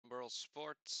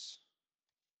Sports.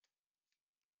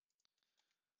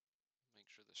 Make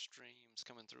sure the stream's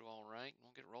coming through all right.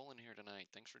 We'll get rolling here tonight.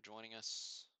 Thanks for joining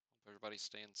us. Hope everybody's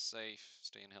staying safe,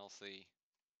 staying healthy.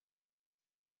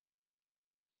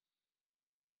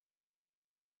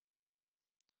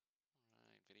 All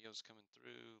right, video's coming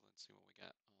through. Let's see what we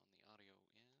got on the audio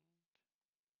end.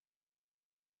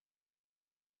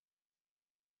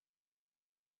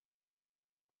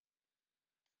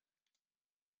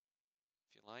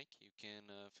 If you like, you can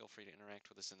feel free to interact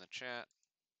with us in the chat.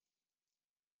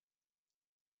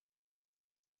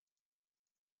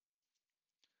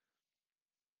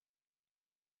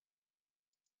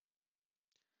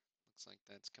 Looks like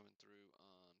that's coming through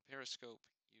on Periscope,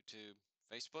 YouTube,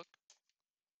 Facebook.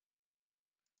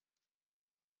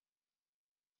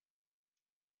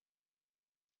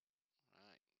 All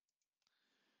right.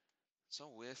 So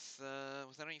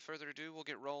without any further ado, we'll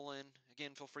get rolling.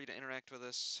 Again, feel free to interact with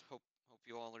us. Hope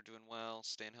you all are doing well,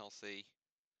 staying healthy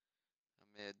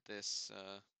amid this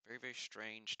very, very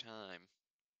strange time.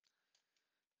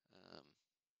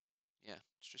 Yeah,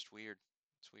 it's just weird.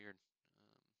 It's weird.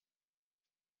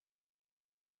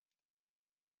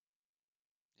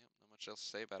 Yep, not much else to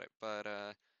say about it, but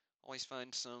always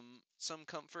find some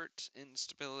comfort in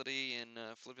stability and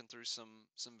flipping through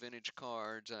some vintage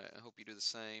cards. I hope you do the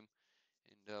same,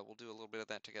 and we'll do a little bit of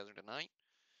that together tonight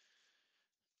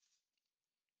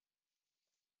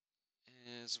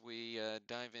as we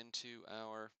dive into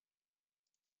our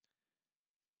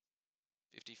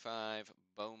 55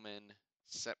 Bowman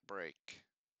set break.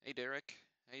 Hey Derek,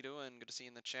 how you doing? Good to see you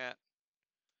in the chat.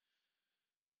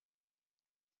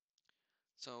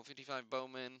 So 55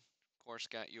 Bowman, of course,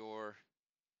 got your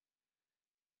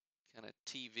kind of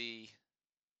TV,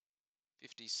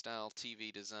 50s style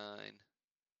TV design.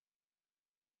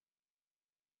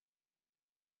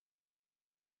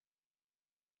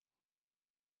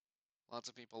 Lots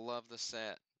of people love the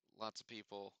set. Lots of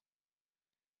people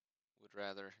would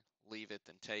rather leave it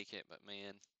than take it, but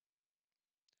man,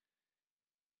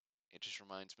 it just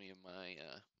reminds me of my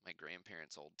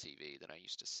grandparents' old TV that I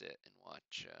used to sit and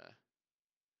watch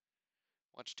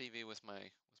TV with my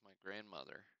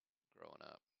grandmother growing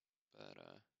up. But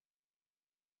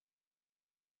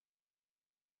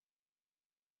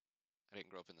I didn't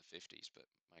grow up in the 50s, but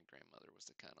my grandmother was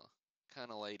the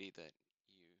kind of lady that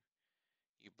you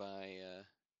you buy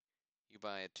you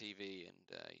buy a TV and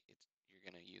you're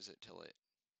gonna use it till it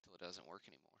doesn't work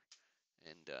anymore,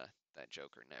 and that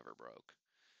joker never broke.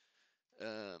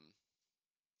 Um,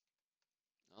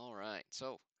 all right,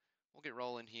 so we'll get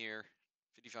rolling here.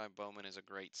 55 Bowman is a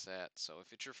great set, so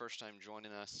if it's your first time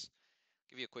joining us, I'll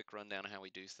give you a quick rundown of how we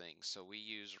do things. So we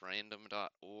use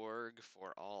random.org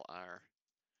for all our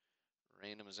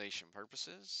randomization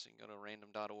purposes. So you can go to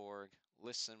random.org,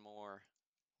 listen more,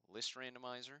 list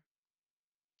randomizer.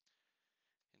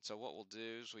 And so what we'll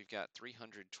do is we've got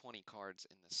 320 cards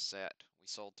in the set. We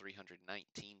sold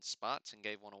 319 spots and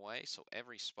gave one away, so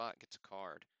every spot gets a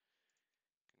card.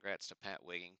 Congrats to Pat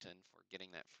Wigington for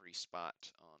getting that free spot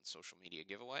on social media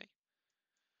giveaway.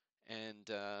 And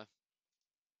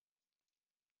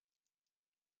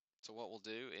so what we'll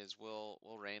do is we'll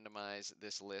randomize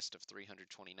this list of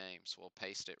 320 names. We'll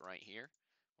paste it right here.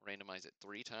 We'll randomize it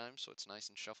 3 times so it's nice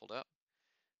and shuffled up.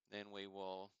 Then we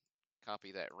will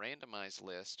copy that randomized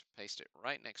list, paste it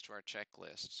right next to our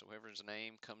checklist. So whoever's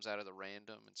name comes out of the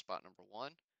random in spot number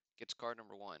 1 gets card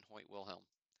number 1, Hoyt Wilhelm.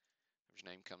 Whoever's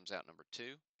name comes out number 2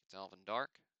 gets Alvin Dark.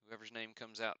 Whoever's name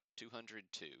comes out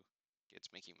 202 gets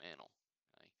Mickey Mantle.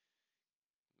 Okay?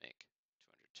 Mick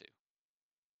 202.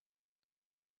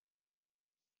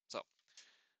 So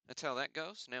that's how that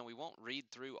goes. Now we won't read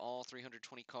through all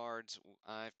 320 cards.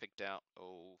 I've picked out, I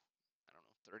don't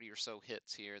know, 30 or so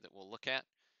hits here that we'll look at,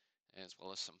 as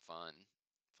well as some fun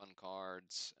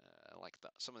cards, like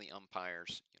some of the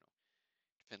umpires,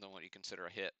 depends on what you consider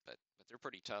a hit, but they're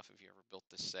pretty tough if you ever built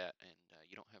this set and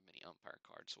you don't have many umpire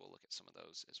cards, so we'll look at some of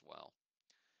those as well.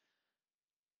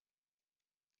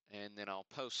 And then I'll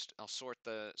sort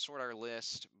our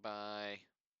list by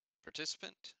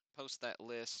participant, post that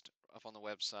list up on the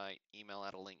website, email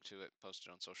out a link to it, post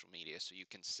it on social media so you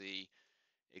can see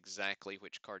exactly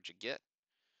which card you get,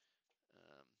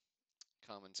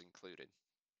 commons included.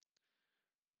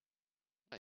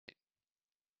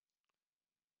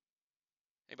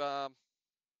 Hey, Bob.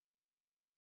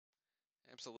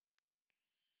 Absolutely.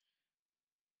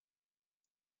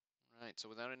 All right, so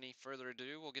without any further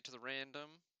ado, we'll get to the random.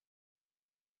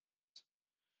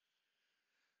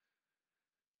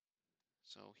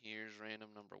 So here's random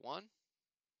number 1. And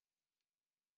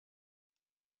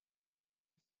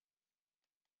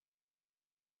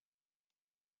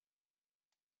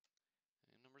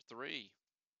number 3.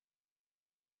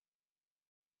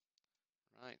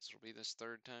 Right, so it'll be this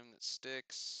third time that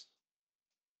sticks.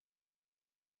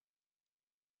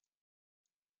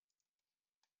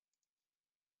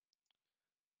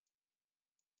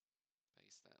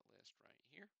 Paste that list right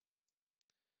here.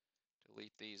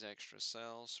 Delete these extra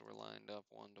cells so we're lined up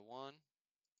 1 to 1.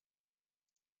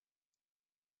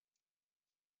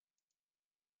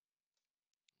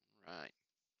 Right.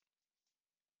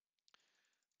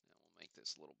 Now we'll make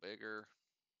this a little bigger.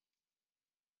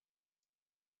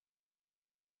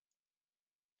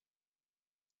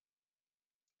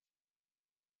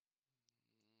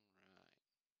 Right.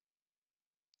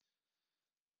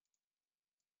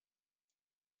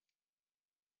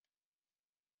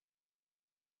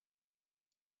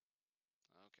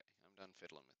 Okay, I'm done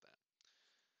fiddling with that.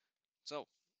 So,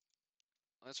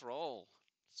 let's roll.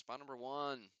 Spot number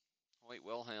 1, Hoyt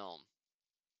Wilhelm.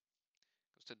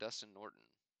 Goes to Dustin Norton.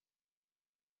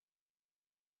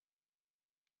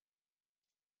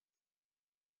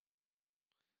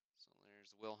 So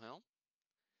there's the Wilhelm.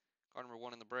 Card number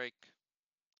 1 in the break.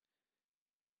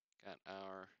 Got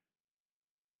our,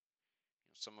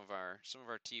 some of our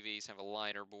TVs have a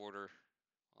lighter border,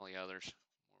 while the others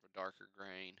more of a darker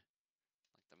grain,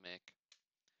 like the Mick.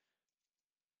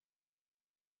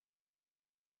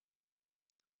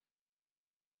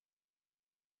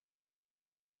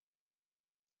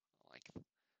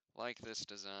 I like this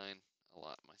design a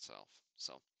lot myself.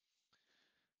 So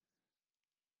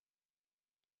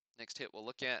next hit we'll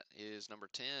look at is number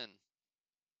 10.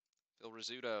 Phil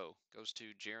Rizzuto goes to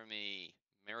Jeremy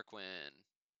Mariquin.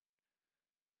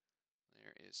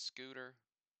 There is Scooter.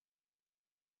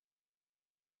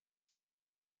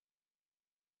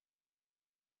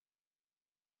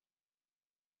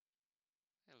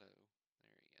 Hello.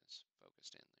 There he is,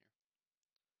 focused in there.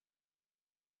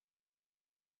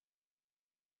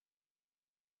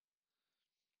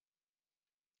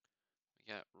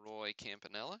 We got Roy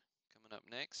Campanella coming up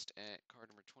next at card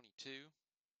number 22.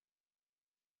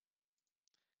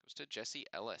 Goes to Jesse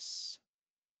Ellis.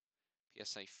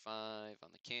 PSA 5 on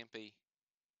the Campy.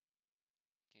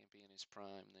 Campy in his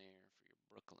prime there for your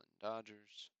Brooklyn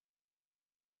Dodgers.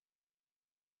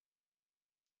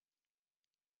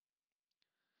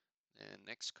 And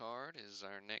next card is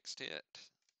our next hit.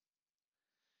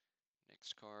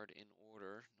 Next card in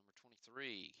order, number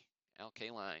 23. Al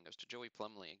Kaline goes to Joey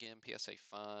Plumley. Again, PSA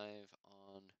 5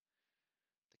 on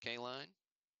the K-line.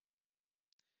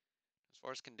 As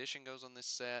far as condition goes on this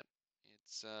set,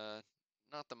 it's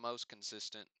not the most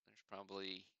consistent. There's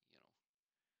probably,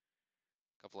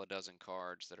 a couple of dozen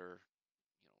cards that are,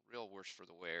 real worse for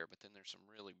the wear, but then there's some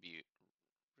really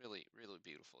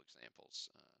beautiful examples.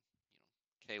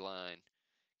 K-line,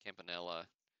 Campanella.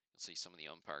 You'll see some of the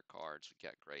umpire cards we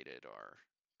got graded are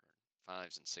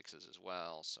 5s and 6s as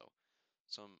well. So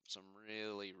some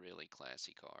really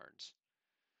classy cards.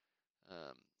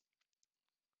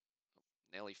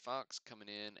 Nellie Fox coming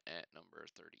in at number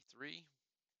 33.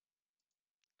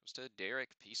 Goes to Derek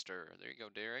Peaster. There you go,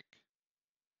 Derek.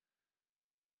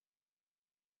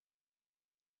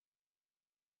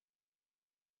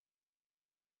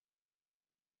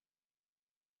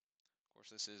 Of course,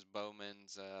 this is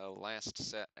Bowman's last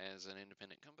set as an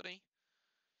independent company.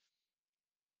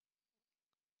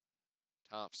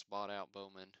 Topps bought out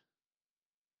Bowman.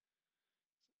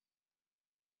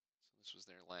 So this was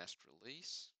their last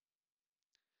release.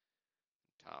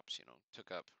 Topps, took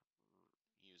up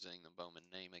using the Bowman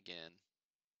name again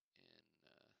in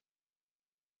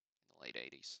the late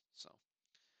 80s. So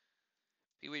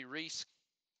Pee Wee Reese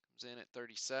comes in at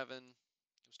 37.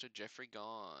 Goes to Jeffrey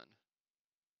Gahn.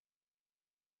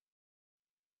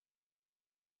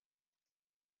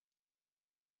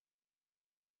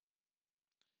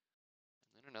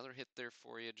 And then another hit there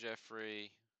for you,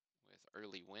 Jeffrey, with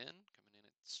Early Win coming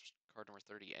in at card number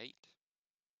 38.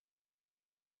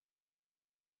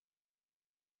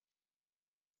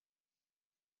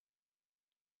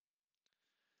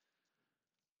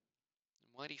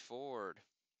 And Whitey Ford.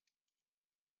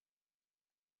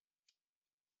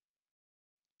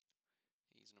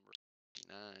 He's number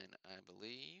 59, I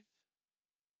believe.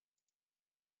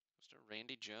 Goes to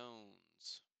Randy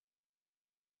Jones.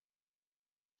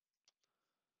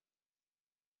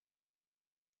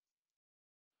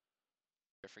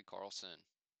 Jeffrey Carlson.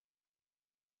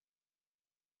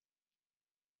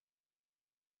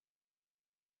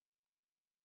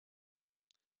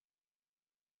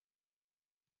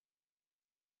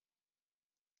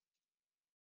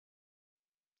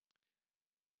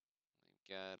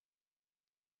 We've got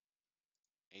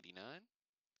 89.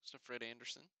 Goes to Fred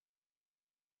Anderson.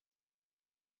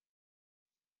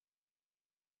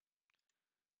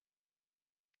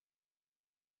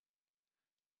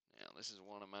 this is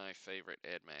one of my favorite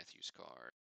Ed Matthews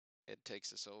cards. Ed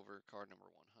takes us over, card number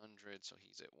 100, so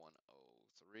he's at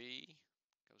 103.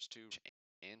 Goes to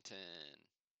Anton.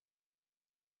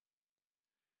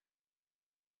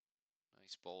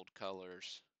 Nice bold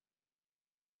colors.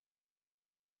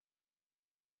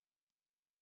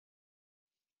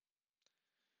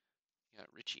 You got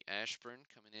Richie Ashburn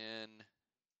coming in.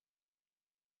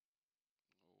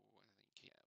 Oh, I think he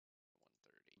had 130.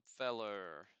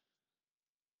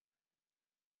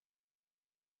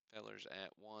 Feller's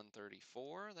at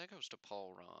 134. That goes to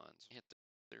Paul Rons. Hit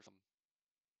there from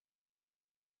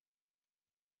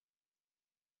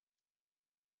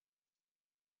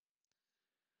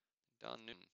Don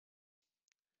Newton.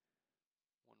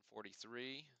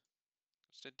 143.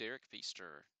 Goes to Derek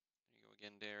Feaster. There you go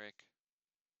again, Derek.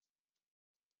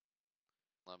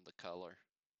 Love the color.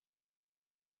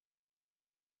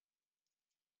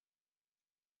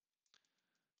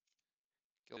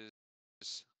 Goes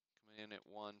coming in at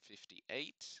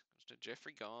 158. Goes to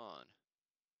Jeffrey Gahn.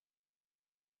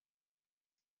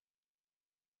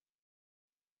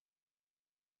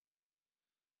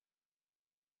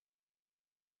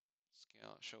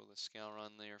 Show the scout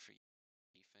run there for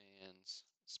Yankee fans.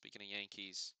 Speaking of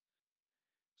Yankees,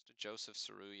 goes to Joseph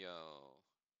Cerullo.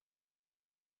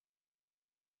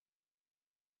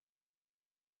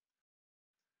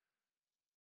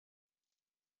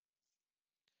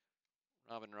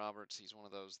 Robin Roberts, he's one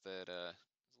of those that is a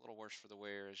little worse for the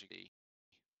wear, as you can see.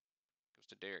 Goes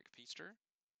to Derek Peaster.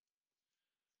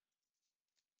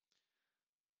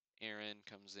 Aaron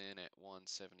comes in at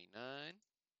 179.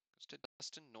 Goes to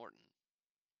Dustin Norton.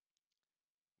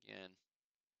 Again,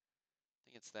 I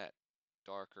think it's that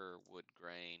darker wood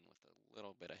grain with a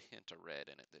little bit of hint of red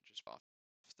in it that just off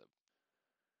the.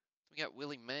 We got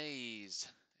Willie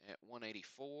Mays at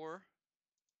 184.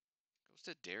 Goes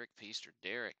to Derek Peaster.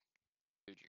 Derek,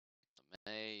 dude, you're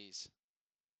Mays.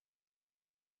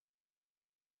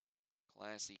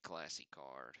 Classy, classy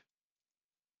card.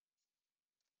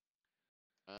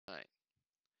 All right.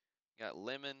 Got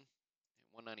Lemon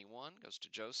at 191. Goes to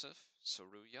Joseph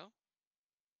Cerullo.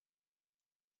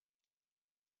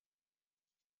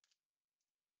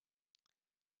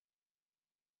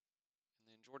 And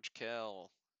then George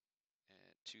Kell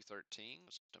at 213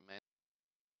 goes to Matt.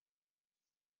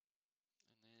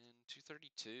 And then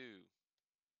 232.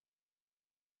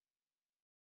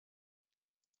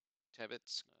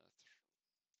 Tebbets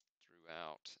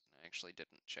throughout. And I actually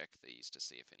didn't check these to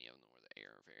see if any of them were the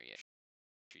error variation.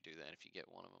 You do that if you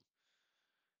get one of them.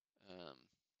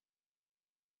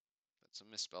 But some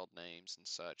misspelled names and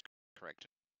such. Correct.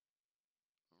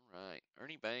 All right.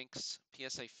 Ernie Banks,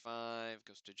 PSA 5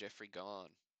 goes to Jeffrey Gahn.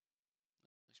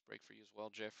 Nice break for you as well,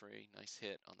 Jeffrey. Nice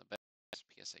hit on the back.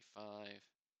 PSA 5.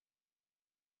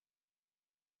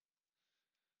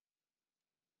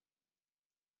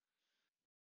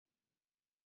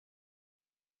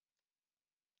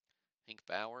 Hank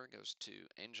Bauer goes to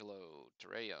Angelo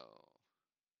Torreo.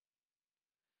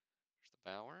 There's the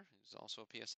Bauer, who's also a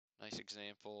PSA. Nice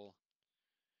example.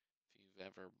 If you've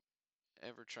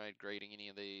ever tried grading any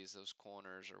of these, those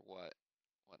corners are what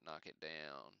knock it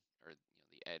down, or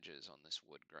the edges on this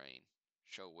wood grain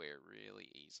show wear really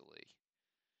easily.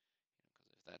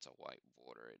 Because if that's a white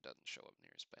border, it doesn't show up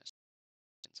near as best.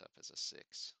 It ends up as a 6.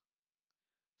 It's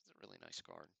a really nice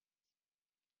card.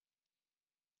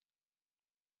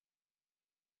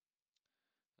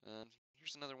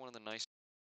 Here's another one of the nicer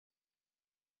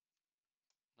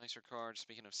cards.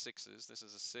 Speaking of 6s, this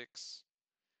is a 6,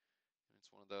 and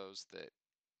it's one of those that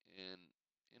in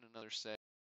another set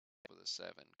with a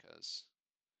 7, because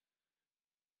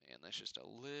man, that's just a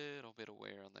little bit of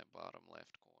wear on that bottom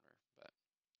left corner. But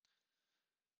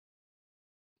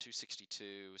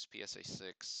 262 is PSA 6.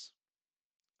 Goes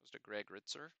to Greg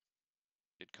Ritzer.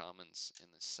 Did commons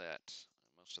in this set.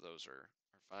 Most of those are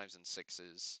 5s and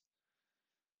 6s.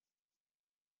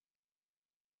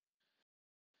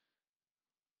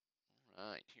 All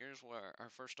right, here's where our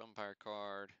first umpire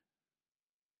card.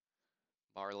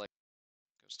 Barley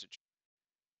goes to.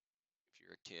 If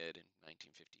you're a kid in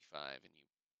 1955 and you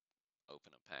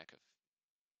open a pack of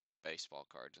baseball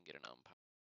cards and get an umpire,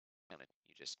 and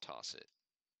you just toss it.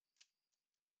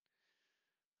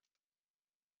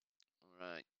 All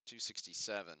right,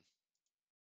 267.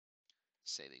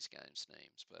 Say these guys'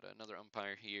 names, but another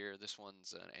umpire here. This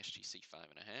one's an SGC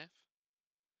 5.5.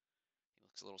 He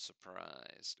looks a little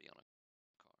surprised to be on a card.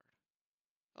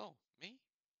 Oh, me?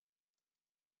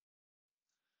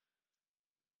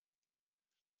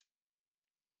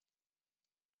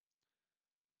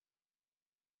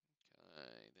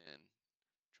 Okay, then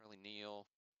Charlie Neal.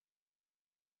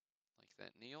 Like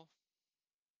that, Neal.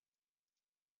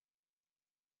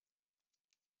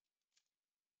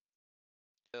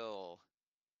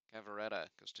 Cavaretta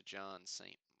goes to John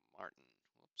St. Martin.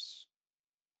 Whoops.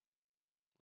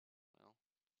 Well,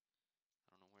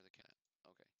 I don't know where the cat.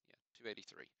 Okay, yeah,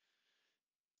 283.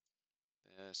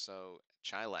 So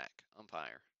Chilak,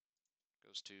 umpire,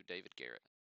 goes to David Garrett.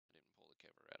 I didn't pull the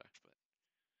Cavaretta, but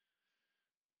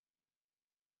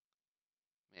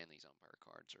man, these umpire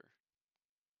cards are.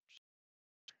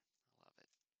 I love it.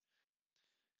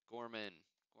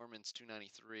 Gorman's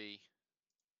 293.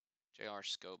 J.R.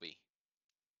 Scobie.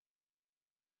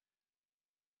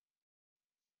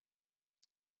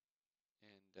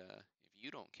 And if you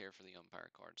don't care for the umpire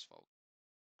cards, folks,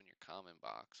 in your comment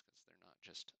box, because they're not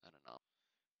just an anomaly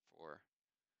for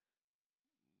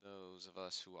those of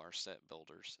us who are set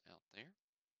builders out there.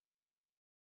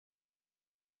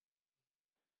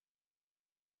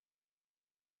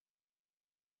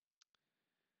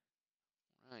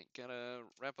 All right, gotta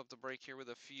wrap up the break here with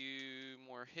a few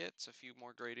more hits, a few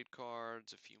more graded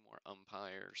cards, a few more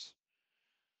umpires.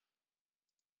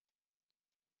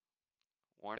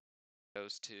 One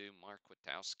goes to Mark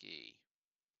Witkowski,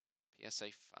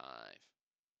 PSA 5.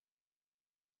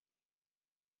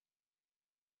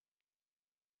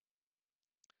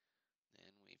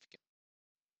 Then we've got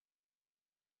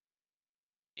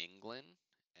England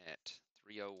at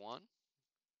 301.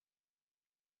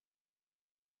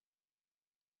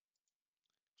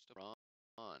 Still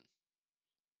on.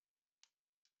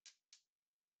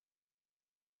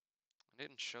 I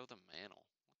didn't show the mantle,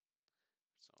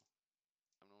 so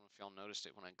I don't know if y'all noticed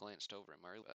it when I glanced over him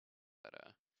earlier, but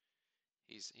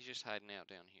he's just hiding out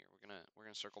down here. We're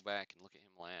gonna circle back and look at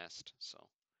him last, so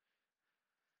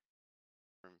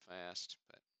him fast.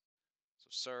 But so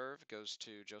serve goes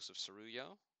to Joseph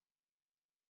Cerullo.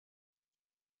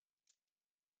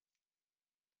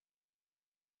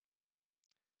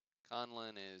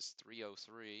 Conlon is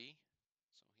 303,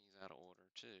 so he's out of order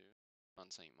too. On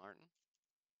St. Martin.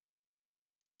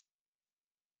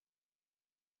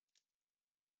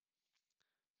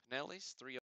 Pinelli's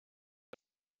 3. So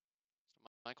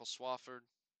Michael Swafford.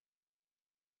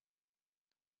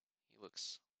 He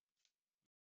looks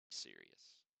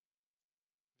serious,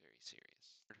 very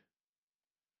serious.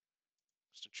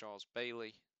 Mr. Charles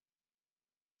Bailey.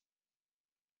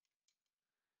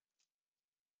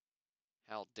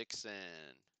 Hal Dixon.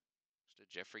 Mr.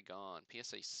 Jeffrey Gahn.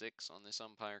 PSA 6 on this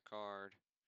umpire card.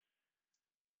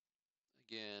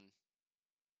 Again,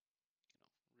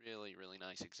 really, really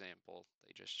nice example.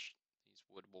 These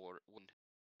wood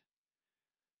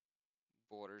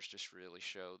borders just really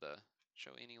show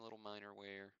any little minor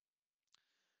wear.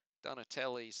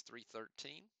 Donatelli's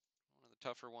 313. One of the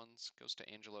tougher ones goes to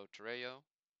Angelo Torreo.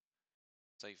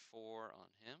 Say 4 on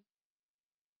him.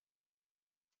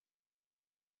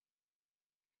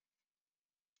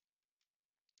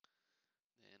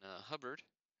 Then Hubbard,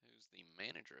 who's the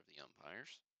manager of the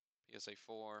umpires. PSA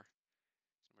 4,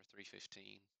 number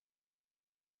 315.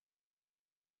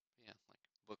 Yeah, like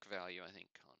book value, I think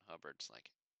on Hubbard's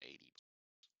like 80,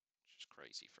 which is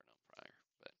crazy for an umpire,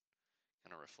 but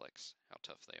kind of reflects how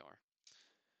tough they are.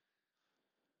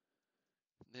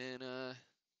 Then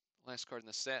last card in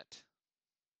the set.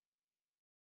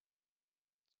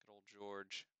 Good old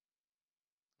George.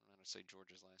 I don't know how to say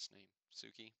George's last name.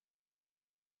 Suki.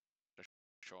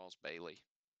 Charles Bailey.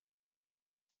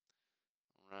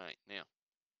 All right, now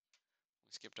we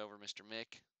skipped over Mr.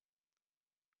 Mick.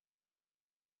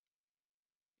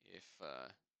 If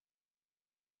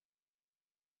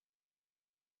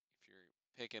you're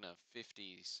picking a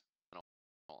 50s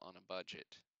on a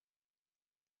budget,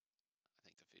 I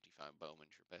think the 55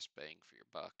 Bowman's your best bang for your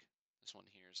buck. This one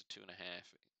here is a 2.5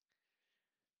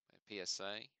 by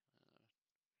PSA.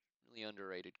 Really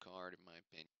underrated card in my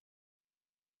opinion.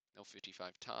 No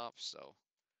 55 tops, so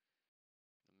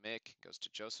the Mick goes to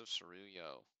Joseph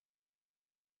Cerullo.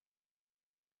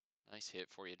 Nice hit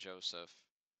for you, Joseph.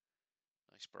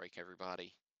 Nice break,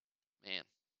 everybody. Man,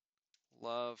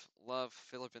 love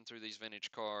flipping through these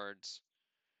vintage cards.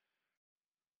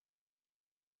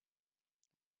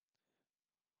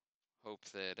 Hope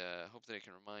that it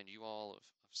can remind you all of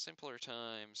simpler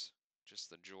times, just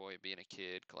the joy of being a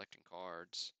kid collecting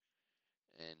cards,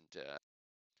 and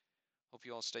hope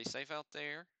you all stay safe out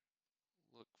there.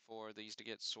 Look for these to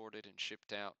get sorted and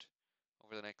shipped out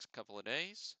over the next couple of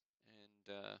days, and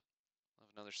we'll have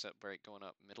another set break going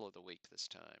up middle of the week this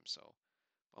time. So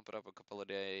bump it up a couple of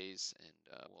days, and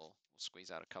we'll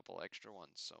squeeze out a couple extra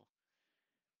ones. So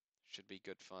should be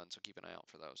good fun. So keep an eye out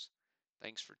for those.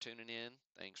 Thanks for tuning in.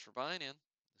 Thanks for buying in.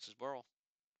 This is Burl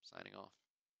signing off.